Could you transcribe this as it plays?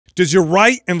Does your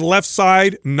right and left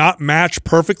side not match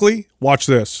perfectly? Watch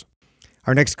this.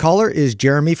 Our next caller is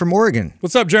Jeremy from Oregon.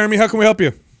 What's up, Jeremy? How can we help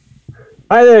you?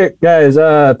 Hi there, guys.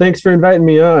 Thanks for inviting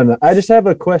me on. I just have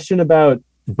a question about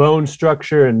bone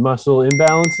structure and muscle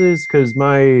imbalances because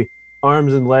my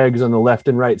arms and legs on the left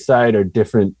and right side are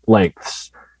different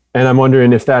lengths. And I'm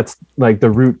wondering if that's like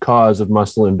the root cause of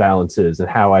muscle imbalances and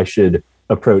how I should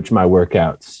approach my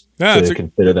workouts to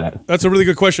consider that. That's a really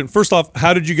good question. First off,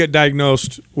 how did you get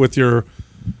diagnosed with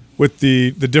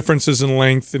the differences in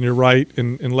length in your right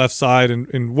and left side,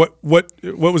 and what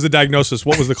was the diagnosis?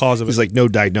 What was the cause of it? He's like, no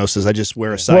diagnosis. I just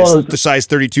wear a size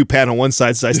 32 pant on one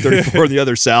side, size 34 on the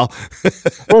other, Sal.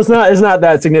 Well, it's not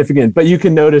that significant, but you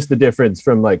can notice the difference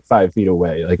from like 5 feet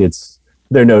away. Like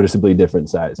they're noticeably different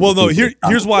sizes. Well, no,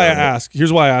 here's why I ask.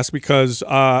 Here's why I ask, because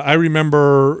I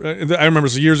remember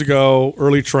years ago,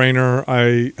 early trainer,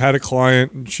 I had a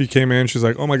client, and she came in, she's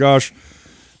like, oh my gosh,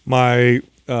 my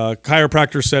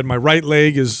chiropractor said my right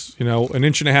leg is, 1.5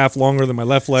 inches longer than my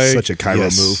left leg. Such a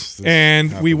chiro move.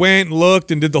 And we went and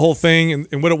looked and did the whole thing.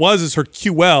 And what it was is her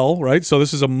QL, right? So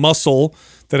this is a muscle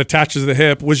that attaches to the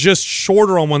hip, was just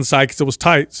shorter on one side because it was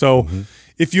tight. So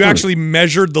if you actually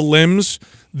measured the limbs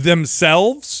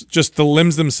themselves, just the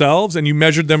limbs themselves, and you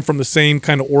measured them from the same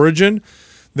kind of origin,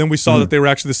 then we saw that they were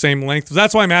actually the same length.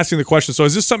 That's why I'm asking the question. So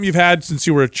is this something you've had since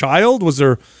you were a child? Was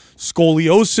there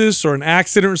scoliosis or an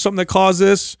accident or something that caused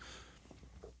this?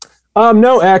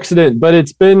 No accident, but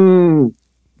it's been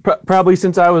probably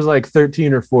since I was like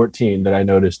 13 or 14 that I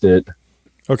noticed it.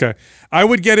 Okay. I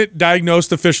would get it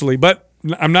diagnosed officially, but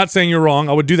I'm not saying you're wrong.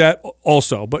 I would do that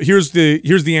also. But here's the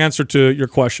answer to your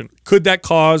question. Could that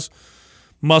cause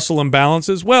muscle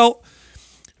imbalances? Well,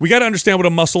 we got to understand what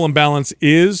a muscle imbalance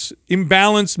is.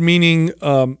 Imbalance meaning,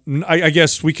 I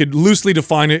guess we could loosely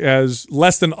define it as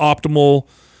less than optimal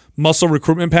muscle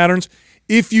recruitment patterns.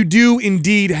 If you do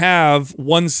indeed have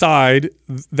one side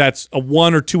that's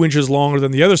 1 or 2 inches longer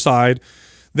than the other side,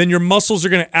 then your muscles are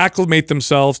going to acclimate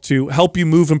themselves to help you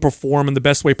move and perform in the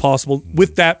best way possible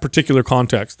with that particular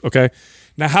context, okay?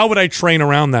 Now, how would I train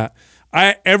around that?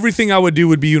 Everything I would do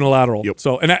would be unilateral. Yep.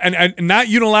 So, and not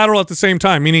unilateral at the same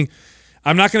time, meaning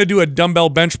I'm not going to do a dumbbell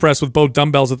bench press with both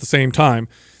dumbbells at the same time.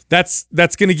 That's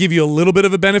going to give you a little bit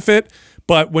of a benefit,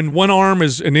 but when one arm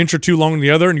is 1 inch or 2 longer than the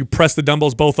other and you press the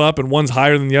dumbbells both up and one's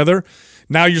higher than the other,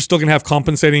 now you're still going to have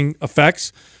compensating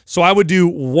effects. So I would do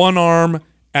one arm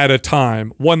at a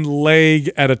time, one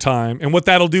leg at a time. And what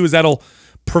that'll do is that'll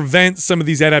prevent some of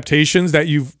these adaptations that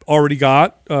you've already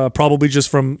got, probably just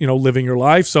from living your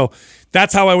life. So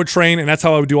that's how I would train, and that's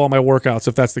how I would do all my workouts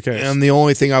if that's the case. And the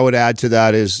only thing I would add to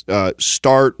that is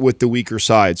start with the weaker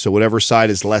side. So whatever side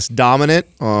is less dominant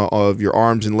of your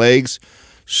arms and legs,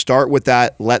 start with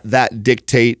that. Let that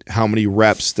dictate how many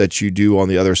reps that you do on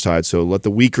the other side. So let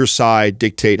the weaker side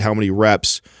dictate how many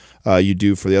reps you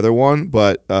do for the other one.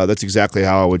 But that's exactly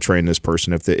how I would train this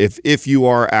person if you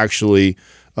are actually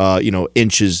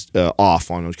inches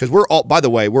off on those. Because we're all, by the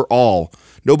way,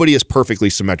 nobody is perfectly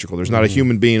symmetrical. There's not a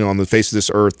human being on the face of this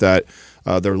earth that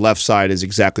their left side is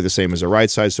exactly the same as their right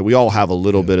side. So we all have a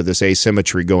little bit of this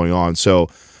asymmetry going on. So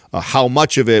how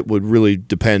much of it would really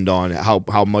depend on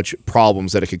how much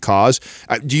problems that it could cause.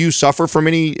 Do you suffer from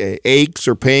any aches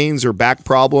or pains or back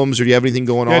problems, or do you have anything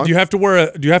going on? Do you have to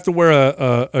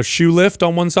wear a shoe lift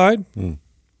on one side?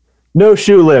 No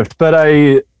shoe lift,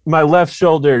 but my left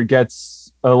shoulder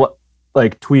gets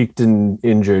like tweaked and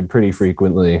injured pretty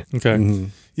frequently. Okay.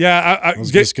 Yeah, I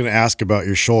was just going to ask about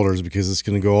your shoulders because it's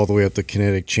going to go all the way up the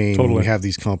kinetic chain when we have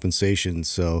these compensations.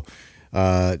 So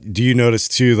do you notice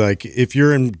too, like if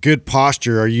you're in good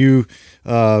posture, are you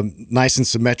nice and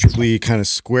symmetrically kind of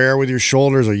square with your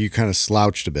shoulders, or are you kind of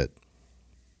slouched a bit?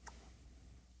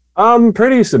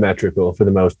 Pretty symmetrical for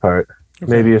the most part.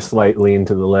 Okay. Maybe a slight lean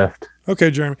to the left. Okay,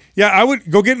 Jeremy. Yeah, I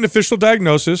would go get an official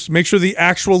diagnosis. Make sure the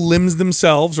actual limbs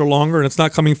themselves are longer, and it's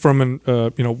not coming from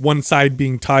one side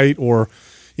being tight, or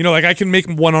like I can make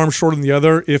one arm shorter than the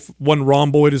other if one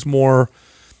rhomboid is more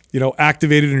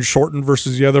activated and shortened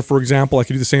versus the other. For example, I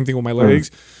could do the same thing with my legs.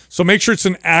 So make sure it's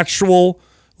an actual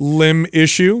limb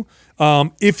issue.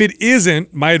 If it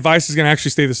isn't, my advice is going to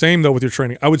actually stay the same though with your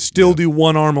training. I would still do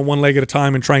one arm and one leg at a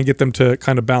time and try and get them to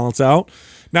kind of balance out.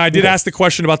 Now, I did ask the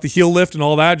question about the heel lift and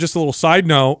all that. Just a little side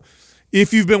note.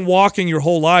 If you've been walking your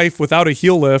whole life without a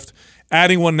heel lift,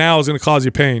 adding one now is going to cause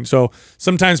you pain. So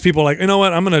sometimes people are like, you know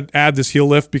what, I'm going to add this heel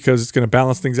lift because it's going to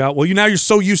balance things out. Well, now you're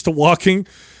so used to walking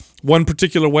one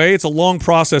particular way. It's a long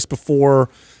process before,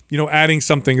 adding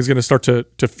something is going to start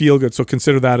to feel good. So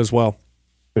consider that as well.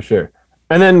 For sure.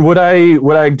 And then would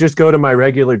I just go to my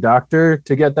regular doctor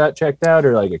to get that checked out,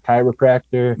 or like a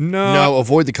chiropractor? No,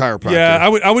 avoid the chiropractor. Yeah,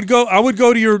 I would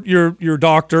go to your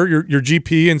doctor, your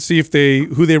GP, and see if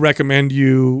who they recommend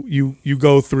you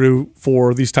go through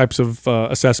for these types of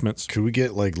assessments. Could we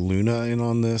get like Luna in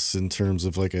on this in terms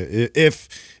of like if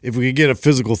we could get a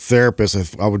physical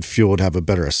therapist, I would feel would have a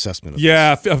better assessment of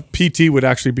this. A PT would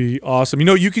actually be awesome. You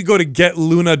know, you could go to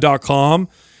getluna.com.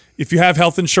 If you have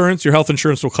health insurance, your health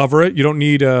insurance will cover it. You don't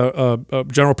need a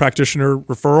general practitioner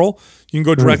referral. You can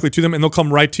go directly to them, and they'll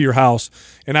come right to your house.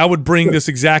 And I would bring this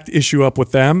exact issue up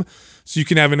with them, so you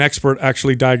can have an expert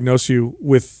actually diagnose you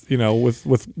with something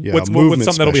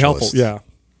that'll be helpful. Yeah.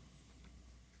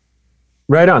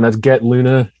 Right on. That's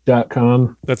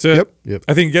getluna.com. That's it. Yep.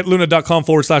 I think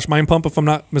getluna.com/mind pump, if I'm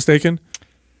not mistaken.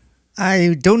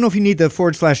 I don't know if you need the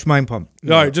 /mind pump. All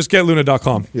right, just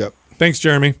getluna.com. Yep. Thanks,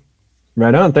 Jeremy.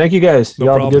 Right on. Thank you guys.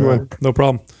 Y'all have a good one. No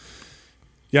problem.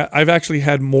 Yeah, I've actually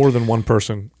had more than one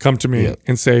person come to me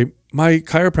and say, my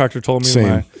chiropractor told me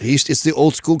It's the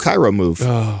old school chiro move. You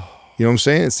know what I'm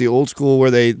saying? It's the old school where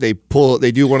they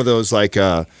do one of those like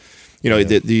they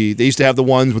used to have the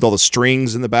ones with all the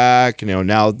strings in the back. You know,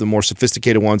 now the more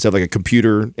sophisticated ones have like a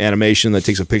computer animation that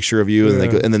takes a picture of you,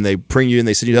 and then they bring you and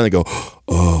they sit you down and they go,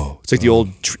 oh, it's like the old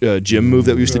gym move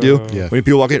that we used to do. When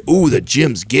people walk in, ooh, the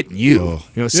gym's getting you.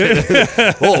 You know,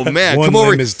 oh man, come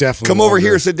over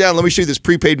here, sit down. Let me show you this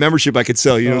prepaid membership I could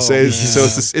sell. You know what I'm saying? So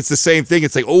it's the same thing.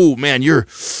 It's like, oh man, your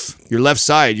left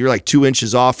side, you're like 2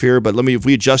 inches off here, but if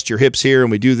we adjust your hips here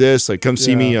and we do this, like come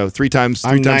see me three times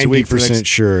a week. I'm 90%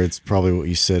 sure it's probably what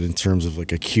you said in terms of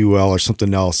like a QL or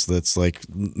something else that's like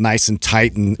nice and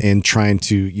tight and trying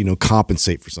to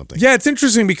compensate for something. Yeah, it's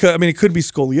interesting because it could be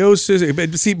scoliosis.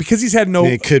 But see, because he's had no,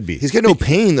 it could be. He's got no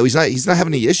pain though. He's not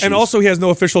having any issues, and also he has no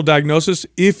official diagnosis.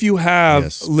 If you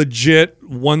have legit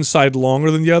one side longer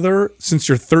than the other since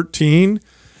you're 13.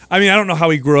 I don't know how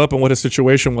he grew up and what his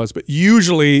situation was, but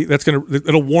usually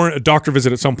it'll warrant a doctor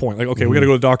visit at some point. Like, okay, we got to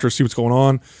go to the doctor, see what's going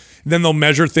on. And then they'll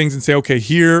measure things and say, okay,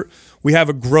 here we have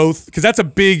a growth, because that's a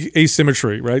big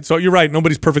asymmetry, right? So you're right,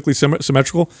 nobody's perfectly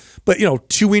symmetrical, but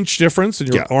 2-inch difference in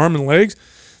your arm and legs,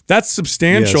 that's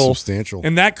substantial. Yeah, substantial.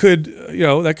 And that could,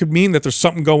 that could mean that there's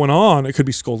something going on. It could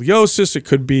be scoliosis, it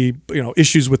could be,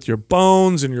 issues with your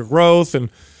bones and your growth, and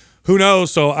who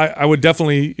knows? So I would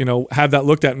definitely, have that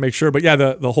looked at and make sure. But yeah,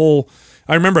 the whole,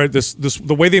 I remember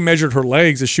the way they measured her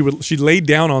legs is she laid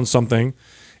down on something,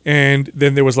 and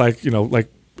then there was like,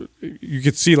 you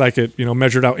could see like it,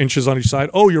 measured out inches on each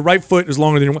side. Oh, your right foot is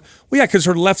longer than your one. Well, yeah, because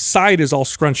her left side is all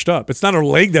scrunched up. It's not her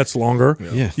leg that's longer.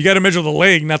 Yeah. You got to measure the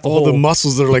leg, not the all the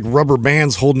muscles that are like rubber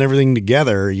bands holding everything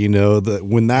together.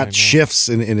 When that shifts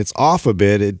and it's off a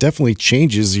bit, it definitely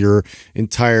changes your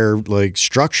entire like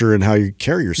structure and how you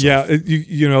carry yourself.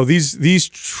 Yeah, these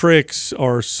tricks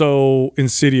are so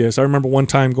insidious. I remember one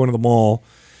time going to the mall,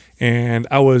 and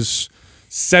I was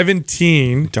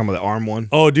 17. Talking about the arm one?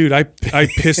 Oh, dude, I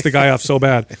pissed the guy off so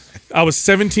bad. I was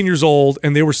 17 years old,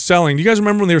 and they were selling. Do you guys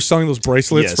remember when they were selling those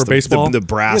bracelets for baseball? The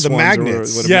brass the ones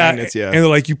magnets. Magnets, and they're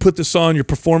like, you put this on, your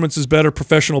performance is better,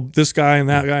 professional, this guy and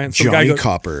that guy. And some Johnny guy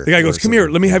Copper. The guy goes, come here,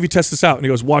 let me have you test this out. And he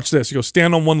goes, watch this. He goes,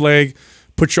 stand on one leg,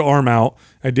 put your arm out.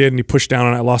 I did, and he pushed down,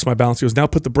 and I lost my balance. He goes, now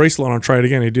put the bracelet on and try it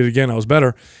again. He did it again. I was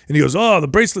better. And he goes, oh, the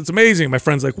bracelet's amazing. My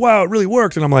friend's like, wow, it really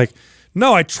worked. And I'm like,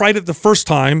 no, I tried it the first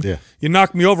time. Yeah. You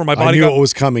knocked me over. My body I knew it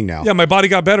was coming now. Yeah, my body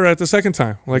got better at it the second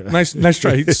time. Like, nice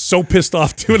try. He's so pissed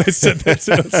off too, and I said that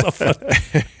too. It was so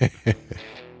funny.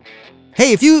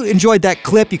 Hey, if you enjoyed that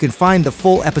clip, you can find the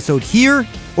full episode here,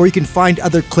 or you can find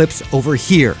other clips over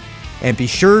here. And be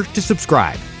sure to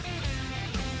subscribe.